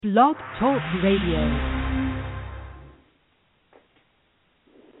Blog Talk Radio.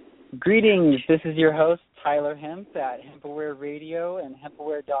 Greetings, this is your host, Tyler Hemp at HempAware Radio and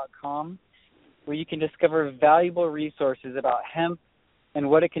HempAware.com, where you can discover valuable resources about hemp and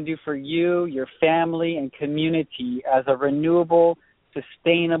what it can do for you, your family, and community as a renewable,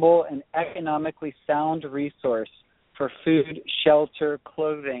 sustainable, and economically sound resource for food, shelter,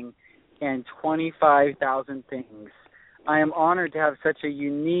 clothing, and 25,000 things. I am honored to have such a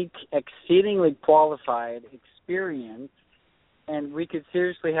unique, exceedingly qualified experience, and we could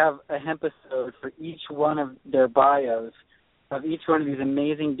seriously have a hemp episode for each one of their bios of each one of these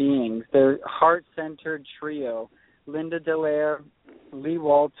amazing beings. Their heart-centered trio, Linda Dallaire, Lee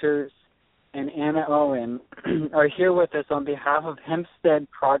Walters, and Anna Owen, are here with us on behalf of Hempstead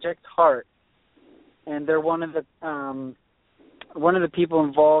Project Heart, and they're one of the people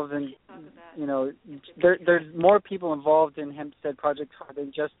involved in, you know, there's more people involved in Hempstead Project Heart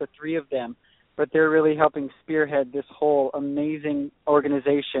than just the three of them, but they're really helping spearhead this whole amazing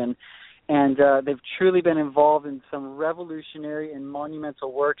organization. And they've truly been involved in some revolutionary and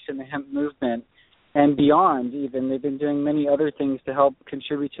monumental works in the hemp movement and beyond even. They've been doing many other things to help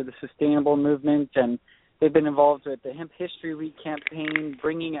contribute to the sustainable movement, and they've been involved with the Hemp History Week campaign,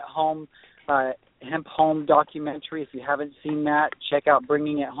 Bringing It Home, Hemp Home documentary. If you haven't seen that, check out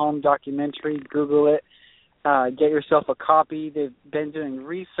Bringing It Home documentary. Google it. Get yourself a copy. They've been doing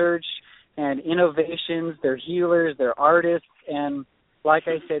research and innovations. They're healers. They're artists. And like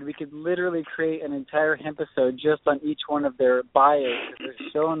I said, we could literally create an entire hemp episode just on each one of their bios. They're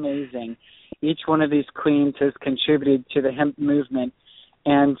so amazing. Each one of these queens has contributed to the hemp movement.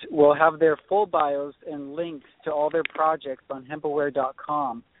 And we'll have their full bios and links to all their projects on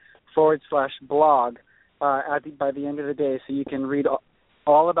hempaware.com/blog by the end of the day, so you can read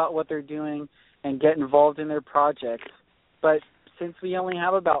all about what they're doing and get involved in their projects. But since we only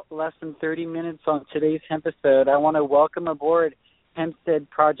have about less than 30 minutes on today's hemp episode, I want to welcome aboard Hempstead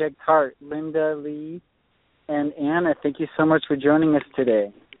Project Heart, Linda, Lee, and Anna. Thank you so much for joining us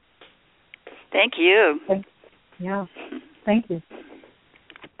today. Thank you. Thank you.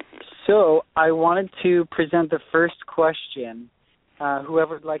 So I wanted to present the first question.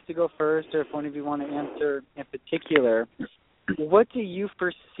 Whoever would like to go first, or if one of you want to answer in particular, what do you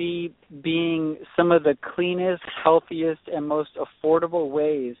foresee being some of the cleanest, healthiest, and most affordable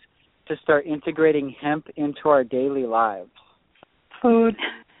ways to start integrating hemp into our daily lives? Food.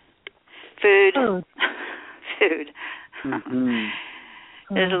 Mm-hmm.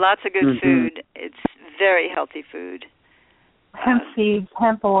 There's lots of good food. It's very healthy food. Hemp seeds,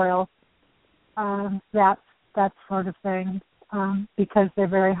 hemp oil, that sort of thing, because they're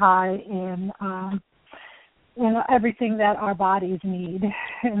very high in everything that our bodies need,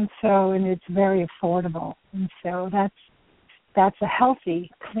 and it's very affordable, and so that's a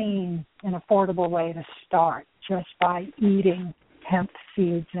healthy, clean, and affordable way to start, just by eating hemp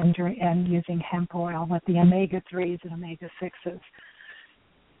seeds and using hemp oil with the omega-3s and omega-6s.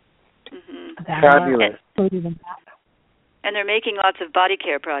 Mm-hmm. Fabulous. And they're making lots of body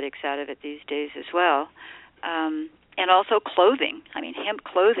care products out of it these days as well. And also clothing. I mean, hemp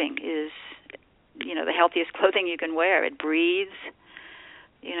clothing is, the healthiest clothing you can wear. It breathes,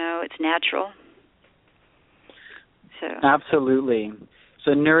 it's natural. So absolutely.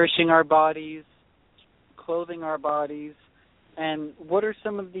 So nourishing our bodies, clothing our bodies. And what are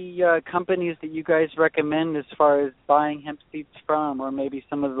some of the companies that you guys recommend as far as buying hemp seeds from, or maybe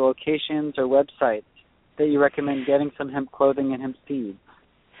some of the locations or websites that you recommend getting some hemp clothing and hemp seeds?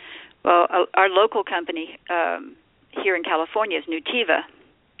 Well, our local company here in California is Nutiva,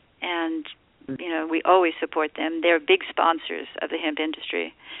 and we always support them. They're big sponsors of the hemp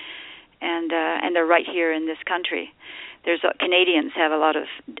industry, and they're right here in this country. Canadians have a lot of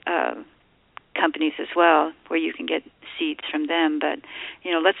companies as well where you can get seeds from them, but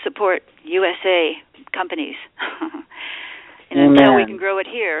let's support USA companies, and until we can grow it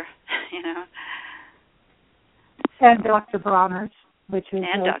here, And Dr. Bronner's, which is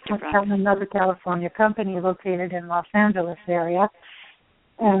another California company located in Los Angeles area,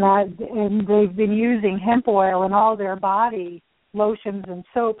 and they've been using hemp oil in all their body lotions and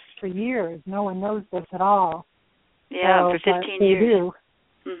soaps for years. No one knows this at all. Yeah, for 15 years. They do.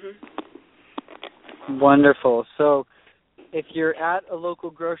 Mm-hmm. Wonderful. So if you're at a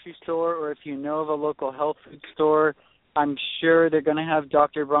local grocery store, or if you know of a local health food store, I'm sure they're going to have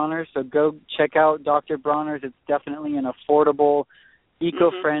Dr. Bronner's, so go check out Dr. Bronner's. It's definitely an affordable,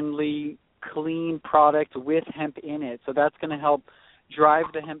 eco-friendly, clean product with hemp in it. So that's going to help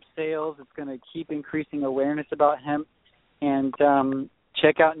drive the hemp sales. It's going to keep increasing awareness about hemp. And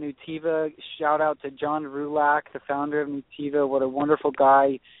check out Nutiva. Shout out to John Rulak, the founder of Nutiva. What a wonderful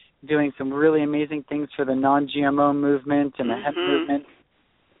guy, doing some really amazing things for the non-GMO movement and the hemp movement.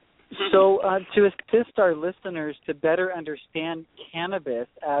 So to assist our listeners to better understand cannabis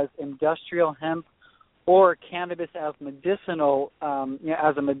as industrial hemp or cannabis as medicinal,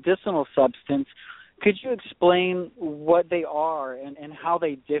 as a medicinal substance, could you explain what they are and how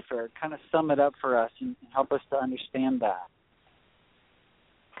they differ? Kind of sum it up for us and help us to understand that.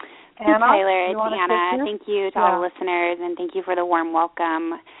 Anna, Tyler, it's Anna. Thank you to all the listeners, and thank you for the warm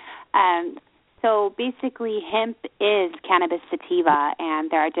welcome. So basically, hemp is cannabis sativa, and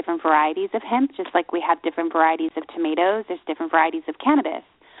there are different varieties of hemp, just like we have different varieties of tomatoes. There's different varieties of cannabis.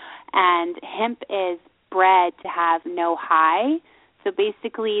 And hemp is bred to have no high. So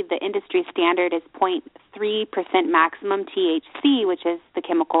basically, the industry standard is 0.3% maximum THC, which is the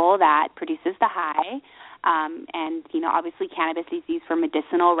chemical that produces the high. And, obviously cannabis is used for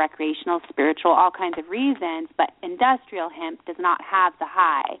medicinal, recreational, spiritual, all kinds of reasons, but industrial hemp does not have the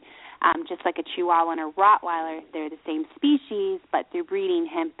high. Just like a Chihuahua and a Rottweiler, they're the same species, but through breeding,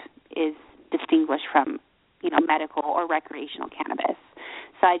 hemp is distinguished from, medical or recreational cannabis.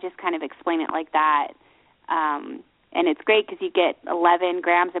 So I just kind of explain it like that. And it's great because you get 11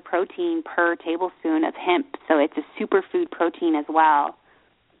 grams of protein per tablespoon of hemp, so it's a superfood protein as well.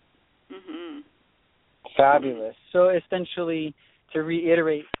 Mm-hmm. Fabulous. So essentially, to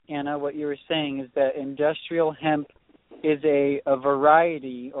reiterate, Anna, what you were saying is that industrial hemp is a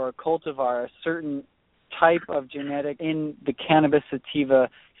variety or a cultivar, a certain type of genetic in the cannabis sativa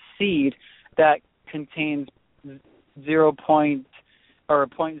seed that contains 0.03%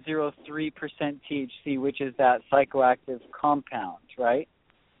 THC, which is that psychoactive compound, right?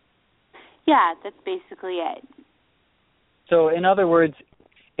 Yeah, that's basically it. So in other words,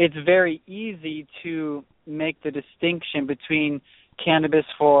 it's very easy to make the distinction between cannabis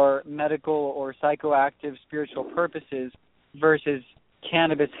for medical or psychoactive spiritual purposes versus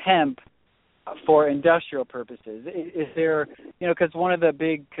cannabis hemp for industrial purposes. Is there, because one of the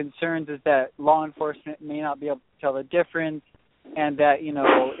big concerns is that law enforcement may not be able to tell the difference and that,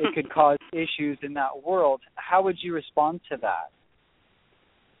 it could cause issues in that world. How would you respond to that?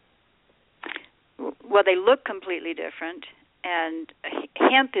 Well, they look completely different, and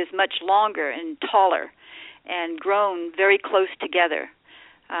hemp is much longer and taller and grown very close together.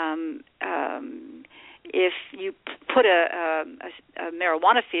 If you put a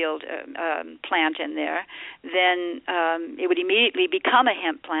marijuana field plant in there, then it would immediately become a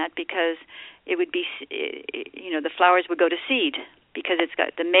hemp plant because it would be, the flowers would go to seed because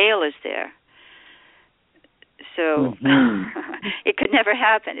the male is there. So it could never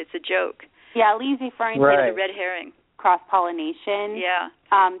happen. It's a joke. Yeah, Lee's referring to the red herring. Cross-pollination. Yeah.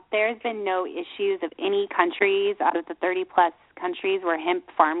 There's been no issues of any countries out of the 30-plus countries where hemp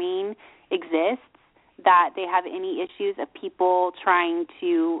farming exists that they have any issues of people trying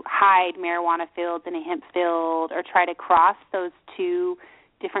to hide marijuana fields in a hemp field or try to cross those two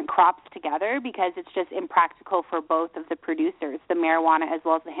different crops together because it's just impractical for both of the producers, the marijuana as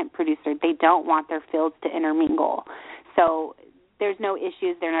well as the hemp producer. They don't want their fields to intermingle. So there's no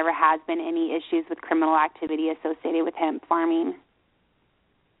issues. There never has been any issues with criminal activity associated with hemp farming.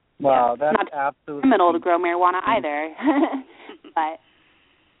 Wow, that's not absolutely criminal to grow marijuana either. But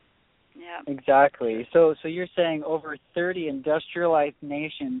yeah, exactly. So you're saying over 30 industrialized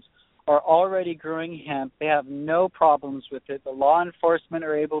nations are already growing hemp. They have no problems with it. The law enforcement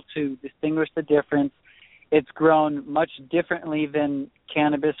are able to distinguish the difference. It's grown much differently than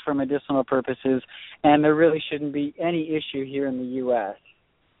cannabis for medicinal purposes, and there really shouldn't be any issue here in the U.S.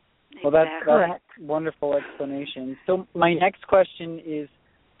 Well, that's a wonderful explanation. So my next question is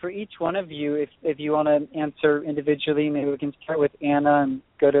for each one of you, if you want to answer individually, maybe we can start with Anna and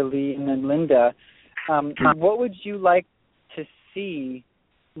go to Lee and then Linda. What would you like to see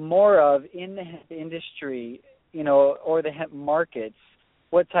more of in the hemp industry, or the hemp markets?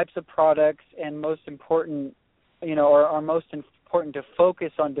 What types of products and most important, are most important to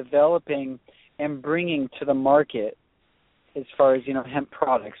focus on developing and bringing to the market as far as, hemp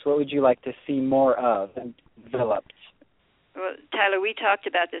products? What would you like to see more of and developed? Well, Tyler, we talked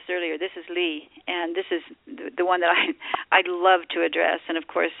about this earlier. This is Lee, and this is the one that I'd love to address, and of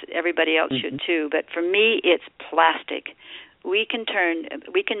course everybody else should too. But for me, it's plastic. We can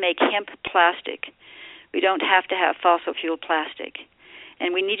make hemp plastic. We don't have to have fossil fuel plastic.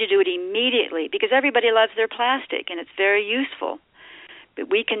 And we need to do it immediately because everybody loves their plastic and it's very useful.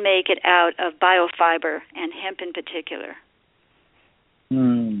 But we can make it out of biofiber and hemp in particular.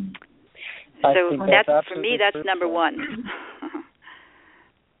 So that's for me, that's number one.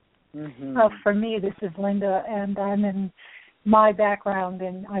 Well, for me, this is Linda, and I'm in my background,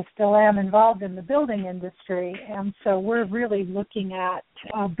 and I still am involved in the building industry, and so we're really looking at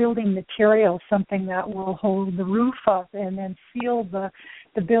building materials, something that will hold the roof up and then seal the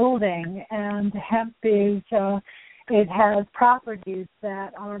building. And hemp is it has properties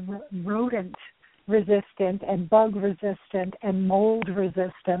that are rodent resistant and bug resistant and mold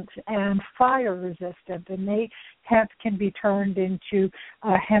resistant and fire resistant, and hemp can be turned into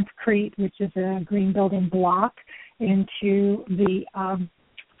hempcrete, which is a green building block, into the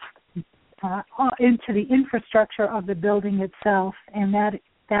infrastructure of the building itself, and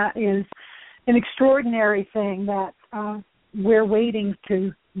that is an extraordinary thing that we're waiting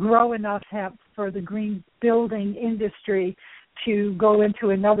to grow enough hemp for the green building industry to go into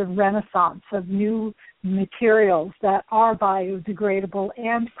another renaissance of new materials that are biodegradable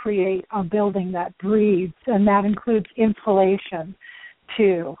and create a building that breathes, and that includes insulation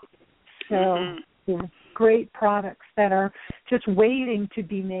too. So there's great products that are just waiting to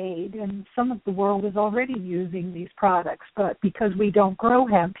be made, and some of the world is already using these products, but because we don't grow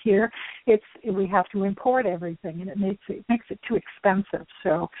hemp here, we have to import everything, and it makes it too expensive.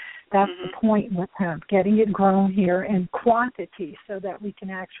 So that's the point with hemp, getting it grown here in quantity so that we can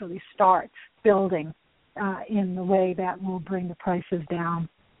actually start building in the way that will bring the prices down.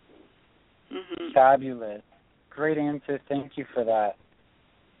 Fabulous. Great answer. Thank you for that.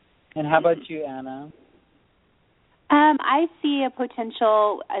 And how about you, Anna? I see a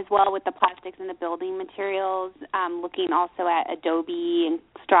potential as well with the plastics and the building materials, looking also at adobe and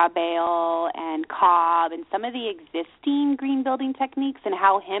straw bale and cob and some of the existing green building techniques and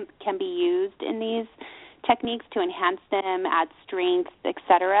how hemp can be used in these techniques to enhance them, add strength,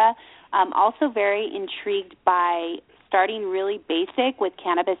 etc. Also very intrigued by starting really basic with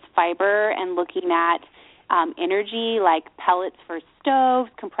cannabis fiber and looking at energy like pellets for stoves,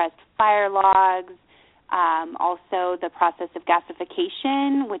 compressed fire logs, also the process of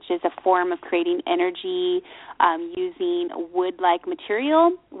gasification, which is a form of creating energy using wood-like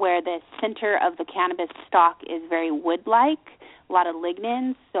material where the center of the cannabis stalk is very wood-like, a lot of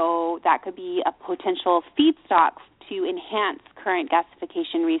lignins, so that could be a potential feedstock to enhance current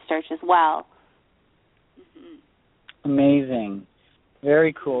gasification research as well. Amazing.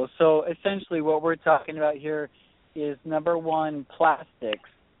 Very cool. So essentially what we're talking about here is, number one, plastics.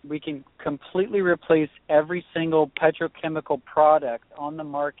 We can completely replace every single petrochemical product on the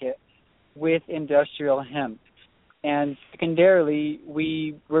market with industrial hemp. And secondarily,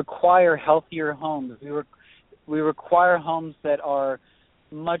 we require healthier homes. We require homes that are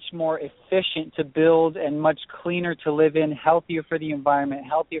much more efficient to build and much cleaner to live in, healthier for the environment,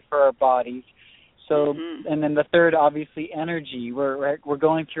 healthier for our bodies. So, and then the third, obviously, energy. We're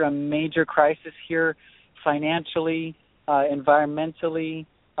going through a major crisis here, financially, environmentally.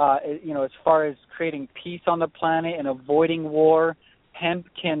 As far as creating peace on the planet and avoiding war, hemp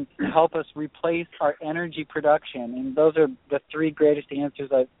can help us replace our energy production. And those are the three greatest answers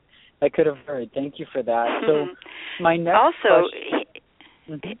I could have heard. Thank you for that. So my next question.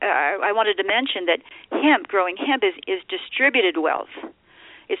 I wanted to mention that growing hemp is distributed wealth.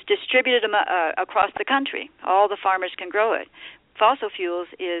 It's distributed across the country. All the farmers can grow it. Fossil fuels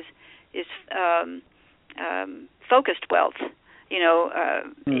is focused wealth.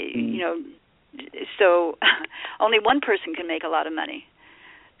 So only one person can make a lot of money.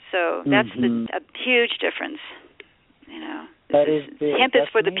 So that's a huge difference. That is big. Hemp is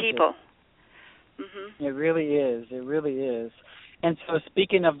for the people. It really is. It really is. And so,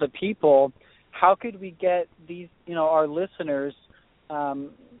 speaking of the people, how could we get these, our listeners,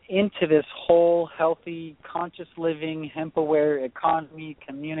 into this whole healthy, conscious living, hemp-aware economy,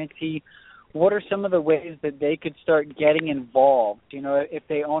 community? What are some of the ways that they could start getting involved? If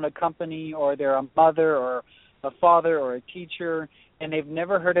they own a company or they're a mother or a father or a teacher and they've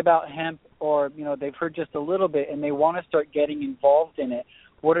never heard about hemp, or, they've heard just a little bit and they want to start getting involved in it,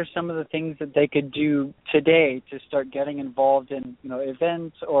 what are some of the things that they could do today to start getting involved in,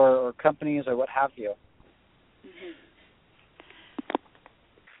 events or companies or what have you?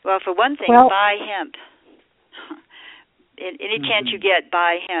 Well, for one thing, buy hemp. Any chance you get,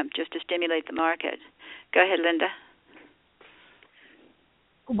 buy hemp just to stimulate the market. Go ahead, Linda.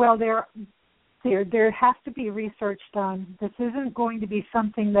 Well, there has to be research done. This isn't going to be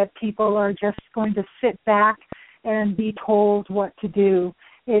something that people are just going to sit back and be told what to do.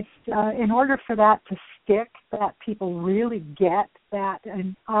 It's in order for that to stick, that people really get that,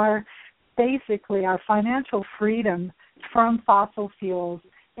 and our financial freedom from fossil fuels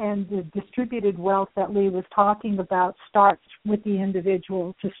and the distributed wealth that Lee was talking about starts with the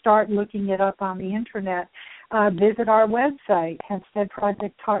individual. To start looking it up on the internet, visit our website,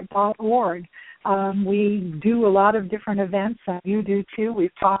 hempsteadproject.org. We do a lot of different events, and you do too.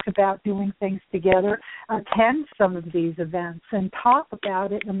 We've talked about doing things together. Attend some of these events and talk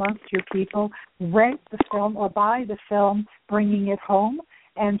about it amongst your people. Rent the film or buy the film, bringing it home,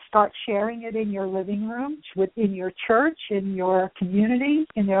 and start sharing it in your living room, within your church, in your community,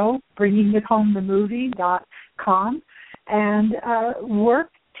 bringing it home themovie.com, and work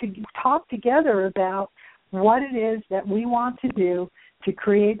to talk together about what it is that we want to do to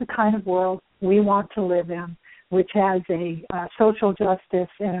create the kind of world we want to live in, which has a social justice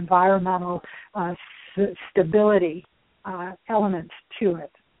and environmental stability elements to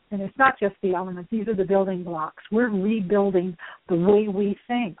it. And it's not just the elements, these are the building blocks. We're rebuilding the way we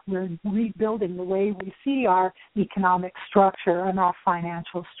think. We're rebuilding the way we see our economic structure and our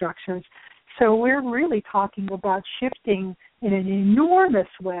financial structures. So we're really talking about shifting in an enormous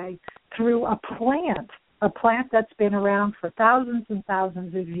way through a plant that's been around for thousands and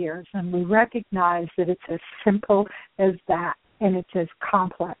thousands of years. And we recognize that it's as simple as that, and it's as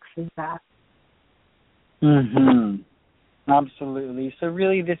complex as that. Mm-hmm. Absolutely. So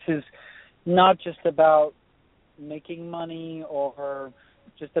really this is not just about making money or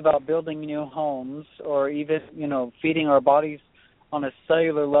just about building new homes or even, feeding our bodies on a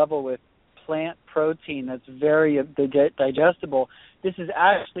cellular level with plant protein that's very digestible. This is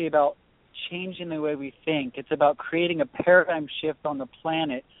actually about changing the way we think. It's about creating a paradigm shift on the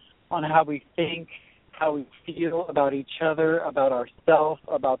planet on how we think, how we feel about each other, about ourselves,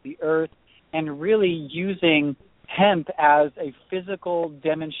 about the earth, and really using hemp as a physical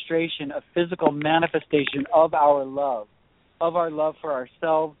demonstration, a physical manifestation of our love for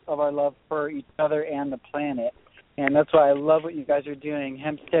ourselves, of our love for each other and the planet. And that's why I love what you guys are doing.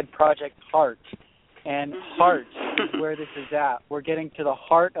 Hempstead Project Heart. And heart is where this is at. We're getting to the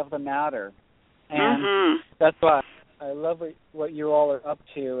heart of the matter. And that's why I love what you all are up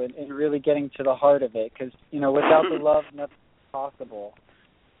to and really getting to the heart of it. Because, without the love, nothing's possible.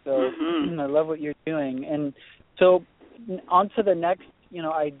 So I love what you're doing. And so on to the next,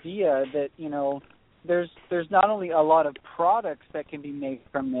 idea that, there's not only a lot of products that can be made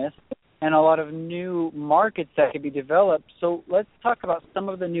from this and a lot of new markets that can be developed. So let's talk about some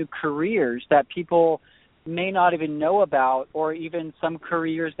of the new careers that people may not even know about, or even some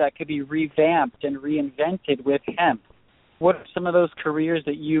careers that could be revamped and reinvented with hemp. What are some of those careers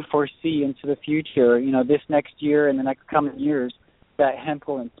that you foresee into the future, this next year and the next coming years that hemp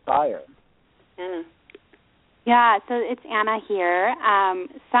will inspire? Anna. Yeah, so it's Anna here.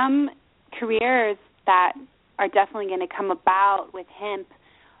 Some careers that are definitely going to come about with hemp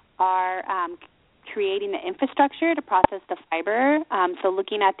are creating the infrastructure to process the fiber. So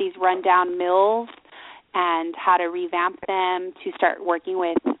looking at these rundown mills and how to revamp them to start working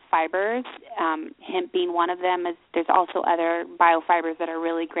with fibers, hemp being one of them. There's also other biofibers that are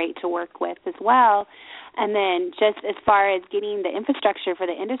really great to work with as well. And then just as far as getting the infrastructure for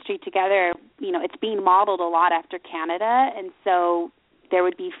the industry together, it's being modeled a lot after Canada, and so there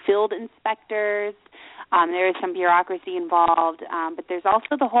would be field inspectors. There is some bureaucracy involved, but there's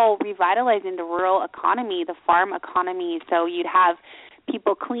also the whole revitalizing the rural economy, the farm economy. So you'd have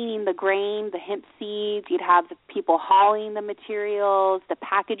people cleaning the grain, the hemp seeds. You'd have the people hauling the materials, the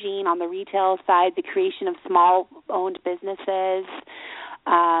packaging on the retail side, the creation of small-owned businesses.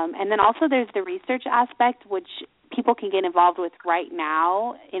 And then also there's the research aspect, which people can get involved with right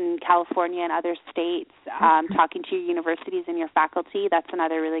now in California and other states, talking to your universities and your faculty. That's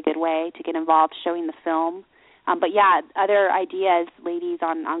another really good way to get involved, showing the film. But, yeah, other ideas, ladies,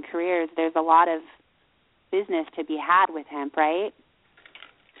 on careers, there's a lot of business to be had with hemp, right?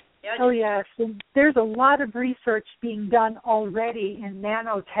 Oh, yes. And there's a lot of research being done already in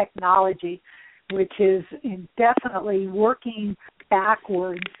nanotechnology, which is definitely working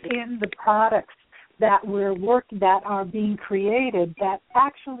backwards in the products that are being created, that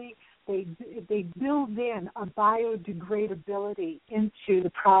actually they build in a biodegradability into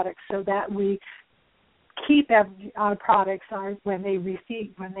the products so that we keep our products when they reach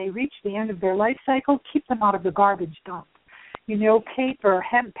the end of their life cycle, keep them out of the garbage dump.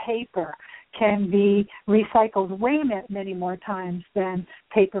 Hemp paper can be recycled way many more times than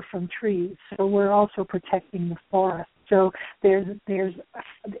paper from trees. So we're also protecting the forest. So there's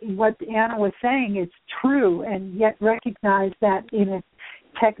what Anna was saying is true, and yet recognize that in a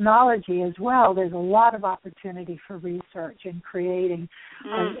technology as well, there's a lot of opportunity for research and creating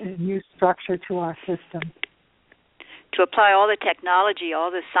a new structure to our system. To apply all the technology,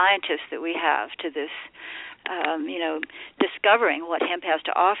 all the scientists that we have to this, discovering what hemp has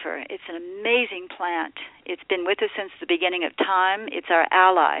to offer. It's an amazing plant. It's been with us since the beginning of time. It's our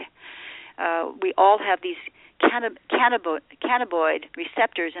ally. we all have these cannabinoid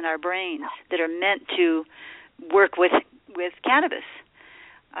receptors in our brains that are meant to work with cannabis.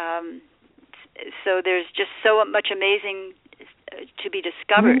 So there's just so much amazing to be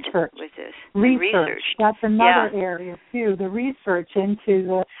discovered with this. Research. That's another area too. The research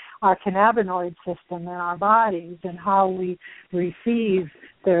into our cannabinoid system in our bodies and how we receive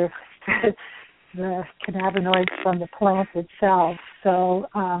the cannabinoids from the plant itself. So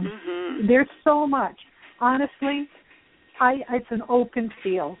there's so much. Honestly, it's an open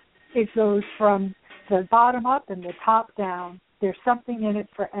field. It goes from the bottom up and the top down. There's something in it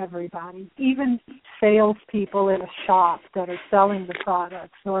for everybody. Even salespeople in a shop that are selling the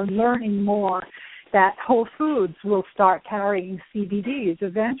products or learning more that Whole Foods will start carrying CBDs.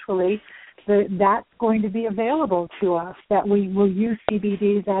 Eventually, that's going to be available to us, that we will use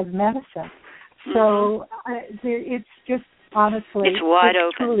CBDs as medicine. So it's just, honestly, it's wide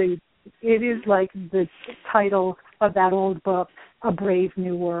open. Truly, it is like the title of that old book, A Brave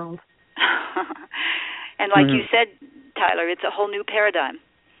New World. And like you said, Tyler, it's a whole new paradigm.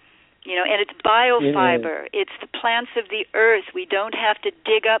 And it's biofiber. It's the plants of the earth. We don't have to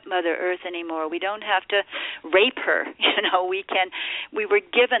dig up Mother Earth anymore. We don't have to rape her. We were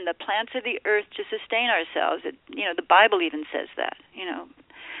given the plants of the earth to sustain ourselves. The Bible even says that.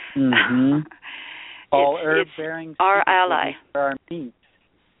 All herb-bearing our ally. Our meat.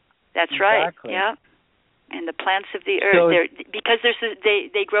 That's exactly. right. Yeah. And the plants of the earth, because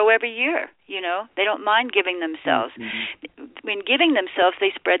they grow every year. They don't mind giving themselves. When giving themselves,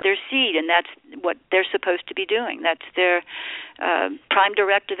 they spread their seed, and that's what they're supposed to be doing. That's their prime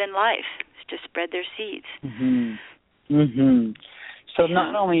directive in life, is to spread their seeds. So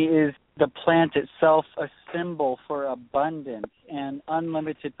not only is the plant itself a symbol for abundance and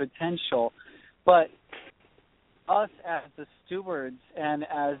unlimited potential, but us as the stewards and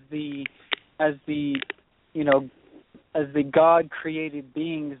as the God-created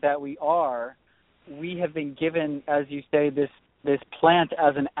beings that we are, we have been given, as you say, this plant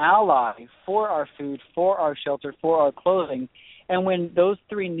as an ally for our food, for our shelter, for our clothing. And when those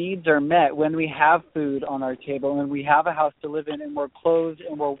three needs are met, when we have food on our table, when we have a house to live in, and we're clothed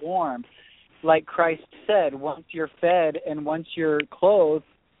and we're warm, like Christ said, once you're fed and once you're clothed,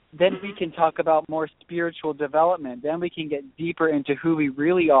 then we can talk about more spiritual development. Then we can get deeper into who we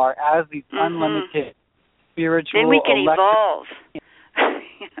really are as these unlimited spiritual. Then we can evolve.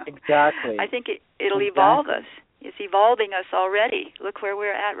 Exactly. I think it'll evolve us. It's evolving us already. Look where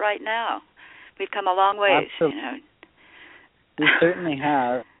we're at right now. We've come a long ways. Absolutely. We certainly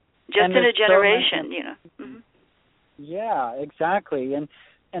have. Just in a generation, Yeah, exactly.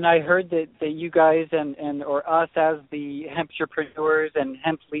 And I heard that you guys and or us as the hempreneurs and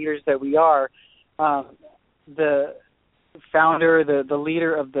hemp leaders that we are, the founder, the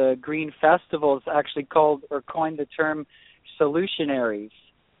leader of the Green Festival is actually called or coined the term solutionaries.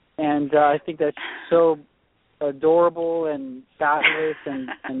 And I think that's so adorable and fabulous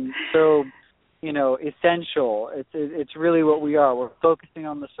and so, essential. It's really what we are. We're focusing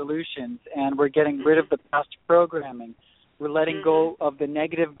on the solutions, and we're getting rid of the past programming. We're letting go of the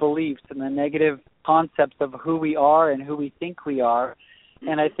negative beliefs and the negative concepts of who we are and who we think we are.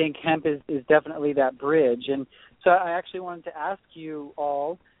 And I think hemp is definitely that bridge. And so I actually wanted to ask you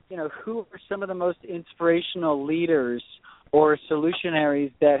all, who are some of the most inspirational leaders or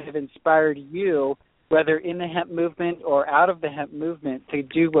solutionaries that have inspired you, whether in the hemp movement or out of the hemp movement, to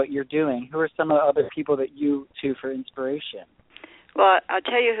do what you're doing? Who are some of the other people that you to for inspiration? Well, I'll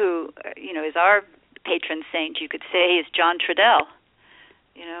tell you who, is our patron saint, you could say, is John Trudell,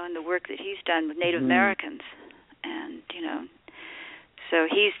 and the work that he's done with Native Americans. And, so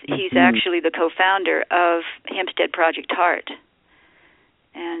he's actually the co-founder of Hempstead Project Heart.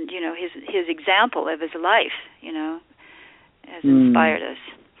 And, his example of his life, has inspired us.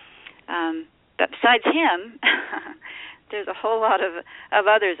 But besides him, there's a whole lot of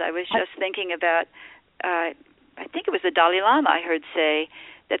others. I was just thinking about, I think it was the Dalai Lama I heard say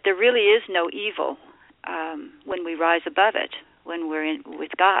that there really is no evil when we rise above it, when we're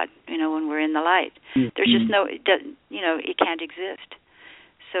with God, when we're in the light. There's just it can't exist.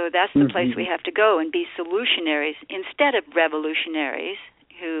 So that's the place we have to go and be solutionaries instead of revolutionaries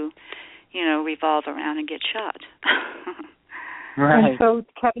who, revolve around and get shot. Right. And so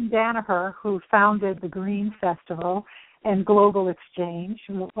Kevin Danaher, who founded the Green Festival and Global Exchange,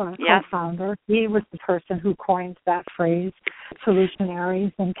 co-founder, he was the person who coined that phrase,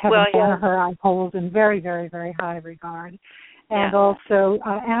 solutionaries. And Kevin Danaher I hold in very, very, very high regard. And also,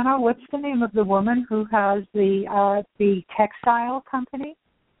 Anna, what's the name of the woman who has the textile company?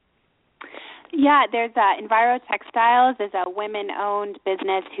 Yeah, there's Enviro Textiles is a women-owned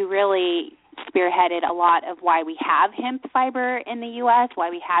business who really spearheaded a lot of why we have hemp fiber in the U.S., why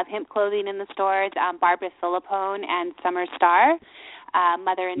we have hemp clothing in the stores. Barbara Philippone and Summer Starr,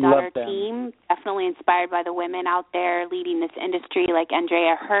 mother and daughter team, definitely inspired by the women out there leading this industry, like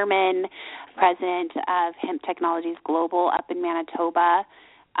Andrea Herman, president of Hemp Technologies Global up in Manitoba.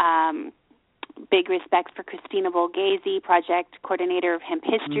 Big respects for Christina Volgese, project coordinator of Hemp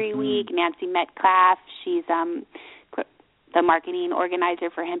History Week. Nancy Metcalf, she's the marketing organizer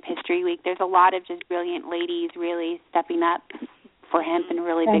for Hemp History Week. There's a lot of just brilliant ladies really stepping up for hemp in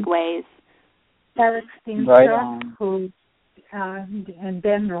really big ways. Eric Steenstra, and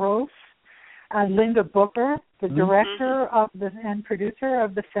Ben Rose, Linda Booker, the director of and producer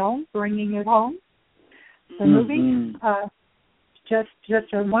of the film Bringing It Home, the movie.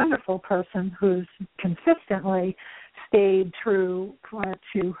 Just a wonderful person who's consistently stayed true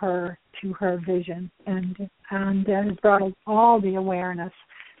to her vision and has brought all the awareness,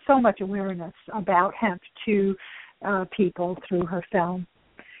 so much awareness about hemp to people through her film.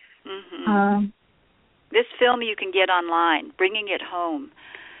 This film you can get online, Bringing It Home,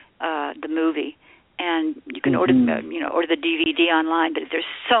 the movie. And you can order the DVD online, but there's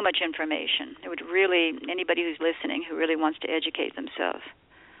so much information. It would really, anybody who's listening who really wants to educate themselves.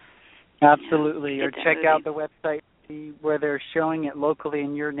 Absolutely. Or check out the website where they're showing it locally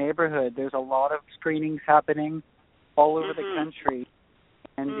in your neighborhood. There's a lot of screenings happening all over the country.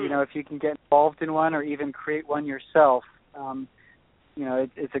 And, if you can get involved in one or even create one yourself,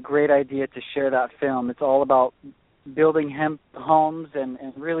 it's a great idea to share that film. It's all about building hemp homes and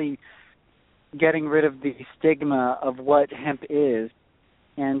really getting rid of the stigma of what hemp is.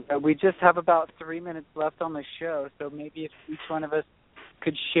 And we just have about 3 minutes left on the show, so maybe if each one of us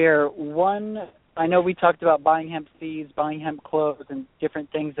could share one. I know we talked about buying hemp seeds, buying hemp clothes, and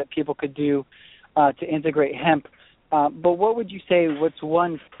different things that people could do to integrate hemp. But what would you say, what's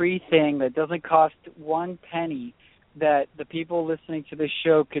one free thing that doesn't cost 1 penny that the people listening to this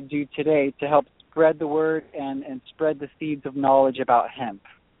show could do today to help spread the word and spread the seeds of knowledge about hemp?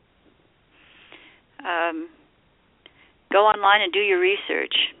 Go online and do your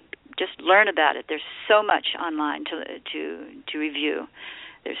research. Just learn about it. There's so much online to review.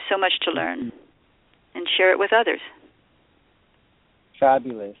 There's so much to learn, and share it with others.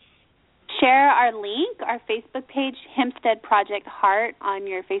 Fabulous. Share our link, our Facebook page, Hempstead Project Heart, on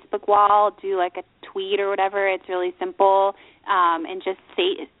your Facebook wall. Do like a tweet or whatever. It's really simple, and just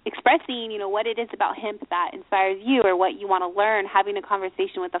expressing, what it is about hemp that inspires you or what you want to learn. Having a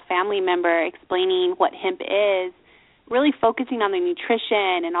conversation with a family member, explaining what hemp is, really focusing on the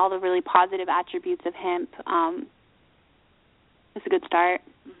nutrition and all the really positive attributes of hemp. It's a good start.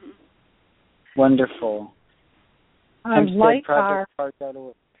 Wonderful. Like our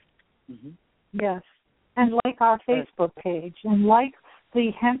yes, and like our Facebook page, and like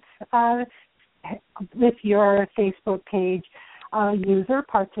the hemp. If you're a Facebook page user,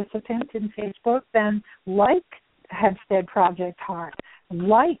 participant in Facebook, then like Hempstead Project Heart,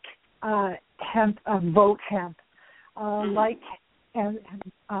 like hemp, Vote Hemp, like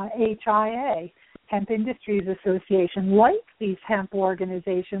HIA, Hemp Industries Association, like these hemp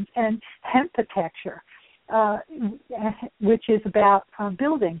organizations, and Hempitecture, which is about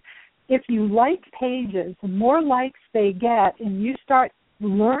building. If you like pages, the more likes they get, and you start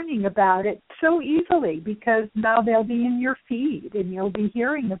learning about it so easily, because now they'll be in your feed and you'll be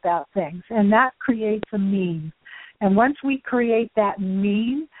hearing about things, and that creates a meme. And once we create that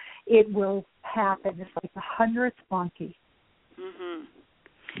meme, it will happen. It's like the 100th monkey.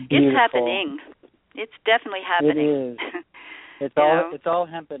 It's happening. It's definitely happening. It is. It's all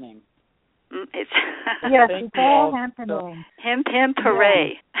happening. It's it's all happening. Hemp,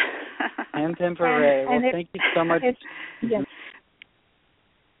 hooray. Hemp, hooray. Well, thank you so much. Yes.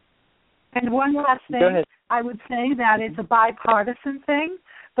 And one last thing, I would say that it's a bipartisan thing,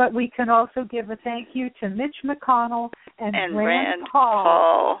 but we can also give a thank you to Mitch McConnell and Rand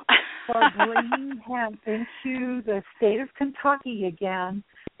Paul for bringing hemp into the state of Kentucky again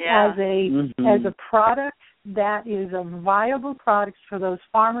as a product that is a viable product for those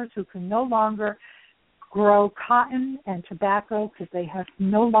farmers who can no longer grow cotton and tobacco because they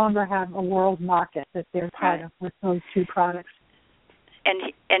no longer have a world market that they're part of with those two products.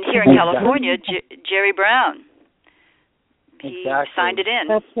 And here in California, Jerry Brown, he signed it in.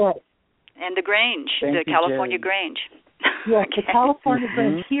 That's right. And the Grange, the California Grange. Yes, the California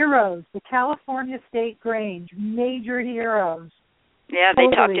Grange heroes, the California State Grange, major heroes. Yeah, they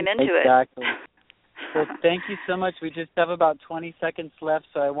talked him into it. Well, thank you so much. We just have about 20 seconds left,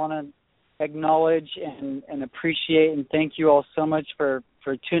 so I want to acknowledge and appreciate and thank you all so much for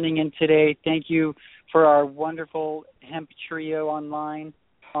for tuning in today. Thank you for our wonderful hemp trio online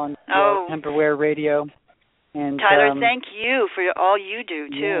on Hemp Aware Radio. And Tyler, thank you for all you do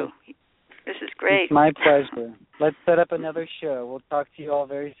too. Yeah. This is great. It's my pleasure. Let's set up another show. We'll talk to you all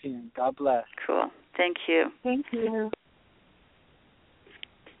very soon. God bless. Cool. Thank you. Thank you.